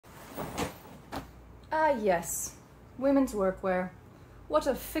Ah yes, women's workwear. What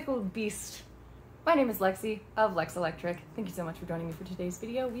a fickle beast. My name is Lexi of Lex Electric. Thank you so much for joining me for today's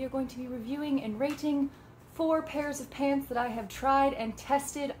video. We are going to be reviewing and rating 4 pairs of pants that I have tried and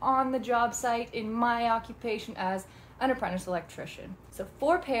tested on the job site in my occupation as an apprentice electrician. So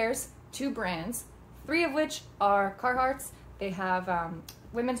 4 pairs, 2 brands, 3 of which are Carhartts. They have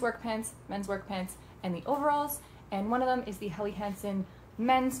women's work pants, men's work pants, and the overalls. And one of them is the Helly Hansen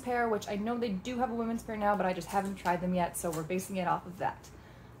men's pair, which I know they do have a women's pair now, but I just haven't tried them yet, so we're basing it off of that.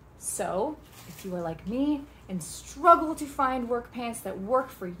 So if you are like me and struggle to find work pants that work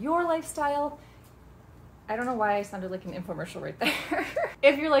for your lifestyle, I don't know why I sounded like an infomercial right there.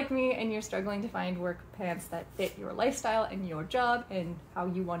 If you're like me and you're struggling to find work pants that fit your lifestyle and your job and how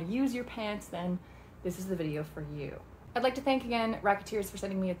you want to use your pants, then this is the video for you. I'd like to thank again Racketeers for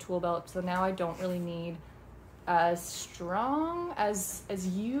sending me a tool belt, so now I don't really need as strong, as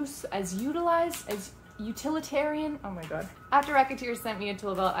utilitarian. Oh my god. After Racketeers sent me a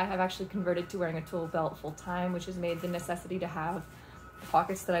tool belt, I have actually converted to wearing a tool belt full time, which has made the necessity to have the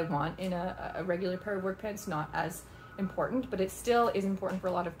pockets that I want in a regular pair of work pants not as important, but it still is important for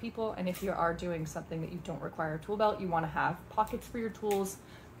a lot of people. And if you are doing something that you don't require a tool belt, you want to have pockets for your tools,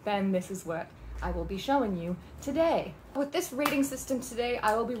 then this is what I will be showing you today. With this rating system today,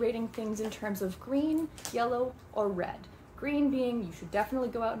 I will be rating things in terms of green, yellow, or red. Green being you should definitely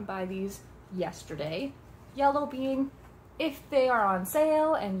go out and buy these yesterday. Yellow being if they are on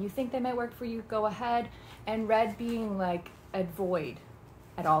sale and you think they might work for you, go ahead. And red being like avoid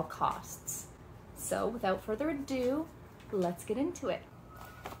at all costs. So without further ado, let's get into it.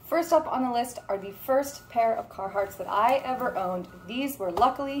 First up on the list are the first pair of Carhartts that I ever owned. These were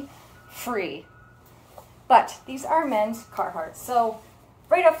luckily free. But these are men's Carhartt, so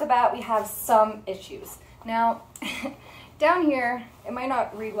right off the bat we have some issues. Now, down here, it might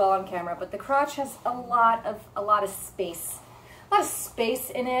not read well on camera, but the crotch has a lot of space. A lot of space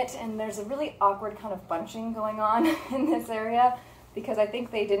in it, and there's a really awkward kind of bunching going on in this area because I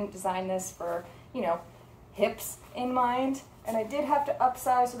think they didn't design this for, you know, hips in mind. And I did have to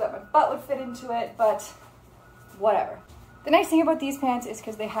upsize so that my butt would fit into it, but whatever. The nice thing about these pants is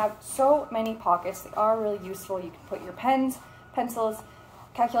because they have so many pockets, they are really useful. You can put your pens, pencils,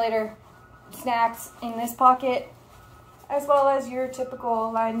 calculator, snacks in this pocket, as well as your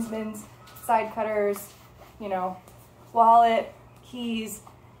typical linesman's side cutters, you know, wallet, keys,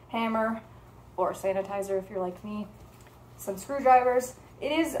 hammer, or sanitizer if you're like me, some screwdrivers.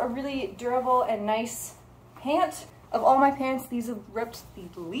 It is a really durable and nice pant. Of all my pants, these have ripped the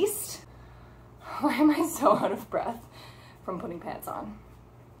least. Why am I so out of breath from putting pants on?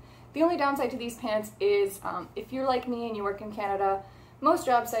 The only downside to these pants is if you're like me and you work in Canada, most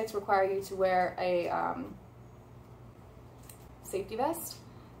job sites require you to wear a safety vest.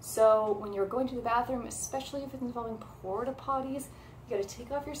 So when you're going to the bathroom, especially if it's involving porta potties, you gotta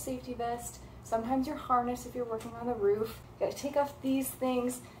take off your safety vest, sometimes your harness if you're working on the roof. You gotta take off these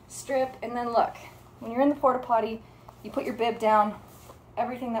things, strip, and then look, when you're in the porta potty, you put your bib down,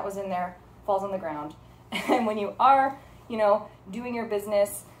 everything that was in there falls on the ground. And when you are, you know, doing your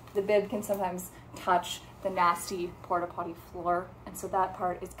business, the bib can sometimes touch the nasty porta potty floor, and so that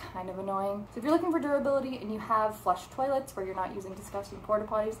part is kind of annoying. So if you're looking for durability and you have flush toilets where you're not using disgusting porta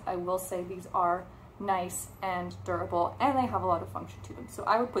potties, I will say these are nice and durable, and they have a lot of function to them. So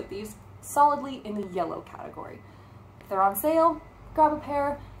I would put these solidly in the yellow category. If they're on sale, grab a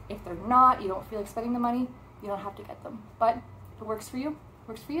pair. If they're not, you don't feel like spending the money, you don't have to get them. But if it works for you, it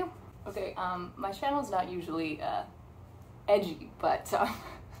works for you. Okay, my channel is not usually edgy, but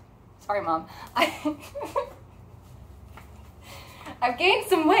sorry mom, I've gained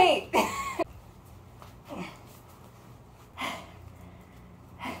some weight.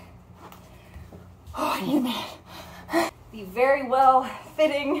 Oh, I need a minute. The very well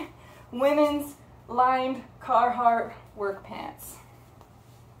fitting women's lined Carhartt work pants.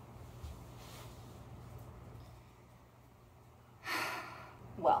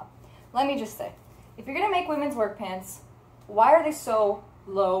 Well, let me just say, if you're gonna make women's work pants, why are they so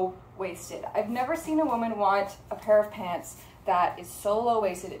low-waisted? I've never seen a woman want a pair of pants that is so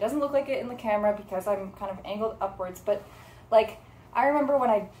low-waisted. It doesn't look like it in the camera because I'm kind of angled upwards, but like, I remember when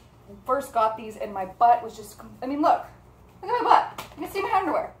I first got these and my butt was just, I mean, look at my butt. You can see my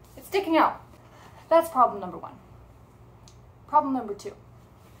underwear. It's sticking out. That's problem number 1. Problem number 2.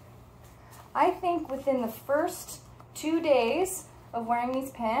 I think within the first 2 days of wearing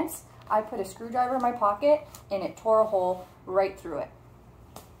these pants, I put a screwdriver in my pocket and it tore a hole right through it.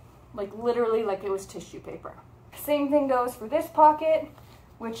 Like literally like it was tissue paper. Same thing goes for this pocket,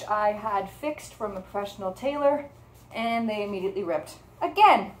 which I had fixed from a professional tailor, and they immediately ripped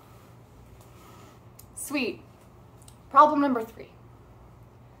again. Sweet. Problem number 3.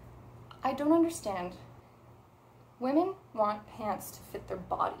 I don't understand. Women want pants to fit their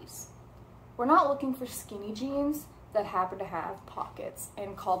bodies. We're not looking for skinny jeans that happen to have pockets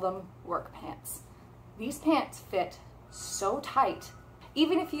and call them work pants. These pants fit so tight.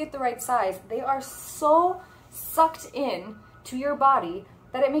 Even if you get the right size, they are so sucked in to your body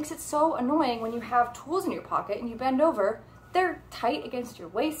that it makes it so annoying when you have tools in your pocket and you bend over. They're tight against your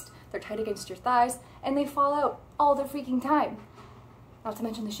waist, they're tight against your thighs, and they fall out all the freaking time. Not to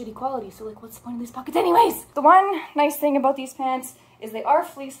mention the shitty quality, so like what's the point of these pockets anyways? The one nice thing about these pants is they are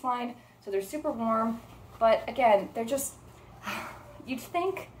fleece lined, so they're super warm, but again, they're just, you'd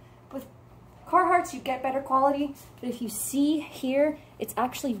think with Carhartts you get better quality, but if you see here, it's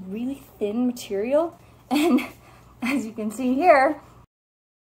actually really thin material, and as you can see here,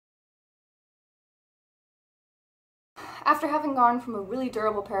 after having gone from a really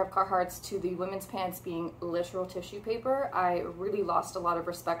durable pair of Carhartts to the women's pants being literal tissue paper, I really lost a lot of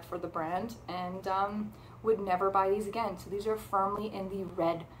respect for the brand and would never buy these again. So these are firmly in the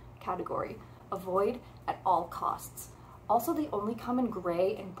red category. Avoid at all costs. Also, they only come in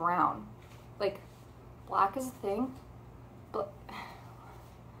gray and brown. Like, black is a thing, but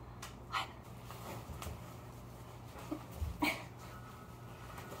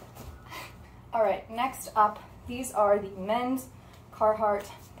all right, next up, these are the men's Carhartt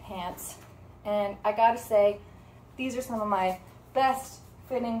pants, and I gotta say, these are some of my best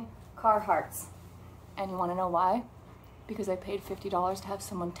fitting Carhartts. And you wanna know why? Because I paid $50 to have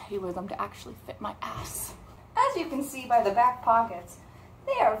someone tailor them to actually fit my ass. As you can see by the back pockets,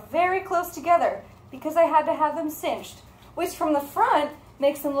 they are very close together because I had to have them cinched, which from the front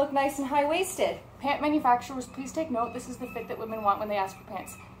makes them look nice and high-waisted. Pant manufacturers, please take note, this is the fit that women want when they ask for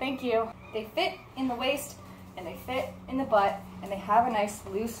pants. Thank you. They fit in the waist, and they fit in the butt, and they have a nice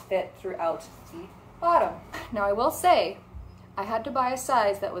loose fit throughout the bottom. Now I will say, I had to buy a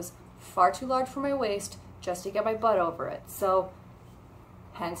size that was far too large for my waist just to get my butt over it, so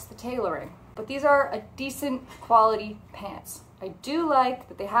hence the tailoring. But these are a decent quality pants. I do like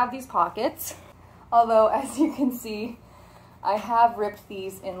that they have these pockets, although as you can see, I have ripped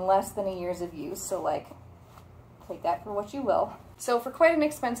these in less than a year's of use, so like, take that for what you will. So for quite an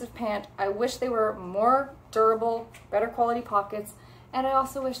expensive pant, I wish they were more durable, better quality pockets, and I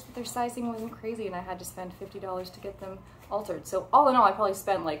also wish that their sizing wasn't crazy and I had to spend $50 to get them altered. So all in all, I probably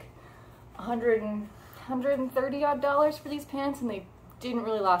spent like $130 odd for these pants, and they didn't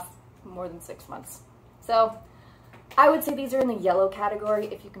really last more than 6 months. So I would say these are in the yellow category.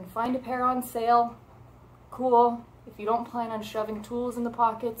 If you can find a pair on sale, cool. If you don't plan on shoving tools in the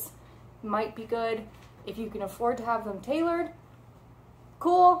pockets, might be good. If you can afford to have them tailored,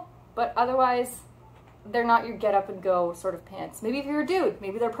 cool, but otherwise, they're not your get up and go sort of pants. Maybe if you're a dude,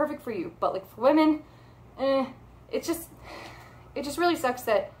 maybe they're perfect for you, but like for women, it just really sucks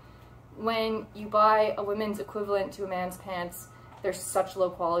that when you buy a women's equivalent to a man's pants, they're such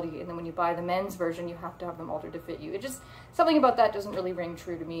low quality, and then when you buy the men's version, you have to have them altered to fit you. It just, something about that doesn't really ring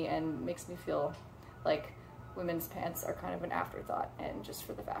true to me and makes me feel like women's pants are kind of an afterthought and just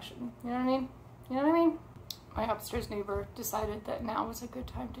for the fashion. You know what I mean? You know what I mean? My upstairs neighbor decided that now was a good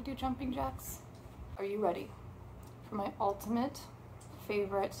time to do jumping jacks. Are you ready for my ultimate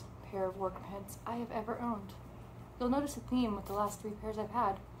favorite pair of work pants I have ever owned? You'll notice a theme with the last 3 pairs I've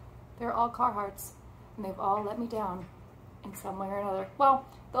had. They're all Carhartts, and they've all let me down in some way or another. Well,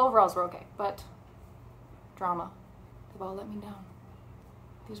 the overalls were okay, but drama. They've all let me down.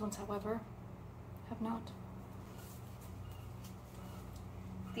 These ones, however, have not.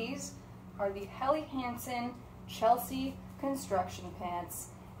 These are the Helly Hansen Chelsea construction pants,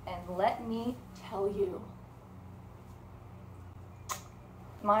 and let me tell you,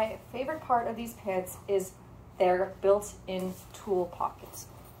 my favorite part of these pants is their built-in tool pockets.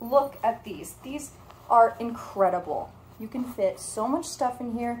 Look at these. These are incredible. You can fit so much stuff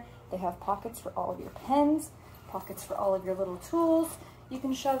in here. They have pockets for all of your pens, pockets for all of your little tools you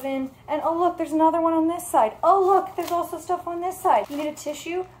can shove in. And oh look, there's another one on this side. Oh look, there's also stuff on this side. You need a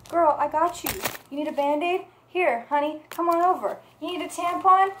tissue? Girl, I got you. You need a Band-Aid? Here, honey, come on over. You need a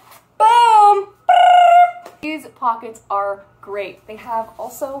tampon? Boom! These pockets are great. They have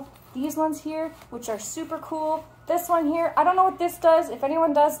also these ones here, which are super cool. This one here, I don't know what this does. If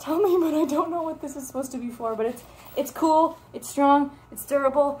anyone does, tell me, but I don't know what this is supposed to be for, but it's cool, it's strong, it's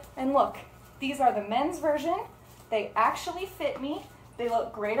durable, and look, these are the men's version. They actually fit me. They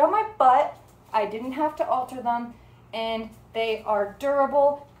look great on my butt. I didn't have to alter them, and they are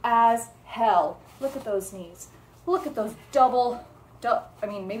durable as hell. Look at those knees. Look at those I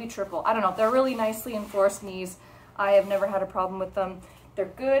mean, maybe triple. I don't know. They're really nicely enforced knees. I have never had a problem with them.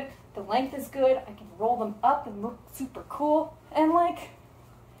 They're good. The length is good. I can roll them up and look super cool. And like,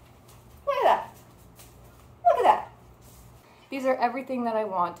 look at that. Look at that. These are everything that I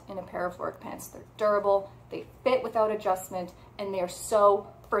want in a pair of work pants. They're durable, they fit without adjustment, and they're so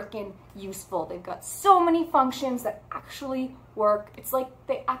freaking useful. They've got so many functions that actually work. It's like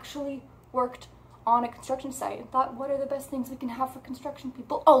they actually worked on a construction site and thought, what are the best things we can have for construction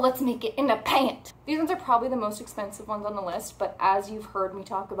people? Oh, let's make it in a pant. These ones are probably the most expensive ones on the list, but as you've heard me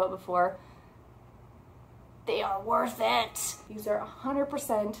talk about before, they are worth it. These are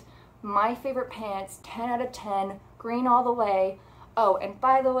 100% my favorite pants, 10 out of 10, green all the way. Oh, and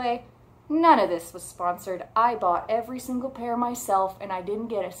by the way, none of this was sponsored. I bought every single pair myself and I didn't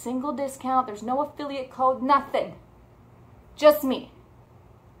get a single discount. There's no affiliate code, nothing. Just me.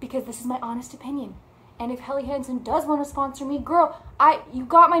 Because this is my honest opinion. And if Helly Hansen does want to sponsor me, girl, you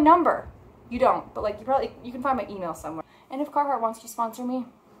got my number. You don't, but like you can find my email somewhere. And if Carhartt wants to sponsor me,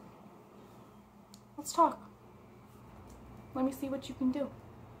 let's talk. Let me see what you can do.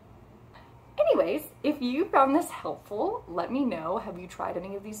 Anyways, if you found this helpful, let me know. Have you tried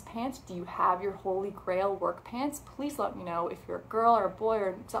any of these pants? Do you have your holy grail work pants? Please let me know. If you're a girl or a boy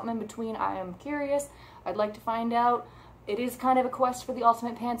or something in between, I am curious. I'd like to find out. It is kind of a quest for the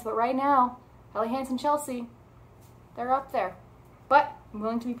ultimate pants, but right now, Helly Hansen Chelsea, they're up there. But I'm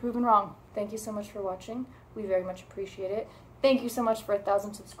willing to be proven wrong. Thank you so much for watching. We very much appreciate it. Thank you so much for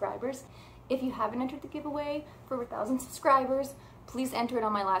 1,000 subscribers. If you haven't entered the giveaway for 1,000 subscribers, please enter it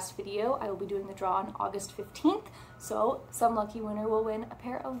on my last video. I will be doing the draw on August 15th. So some lucky winner will win a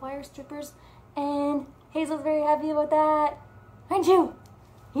pair of wire strippers. And Hazel's very happy about that. Aren't you?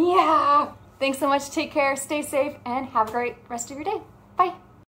 Yeah! Thanks so much. Take care, stay safe, and have a great rest of your day.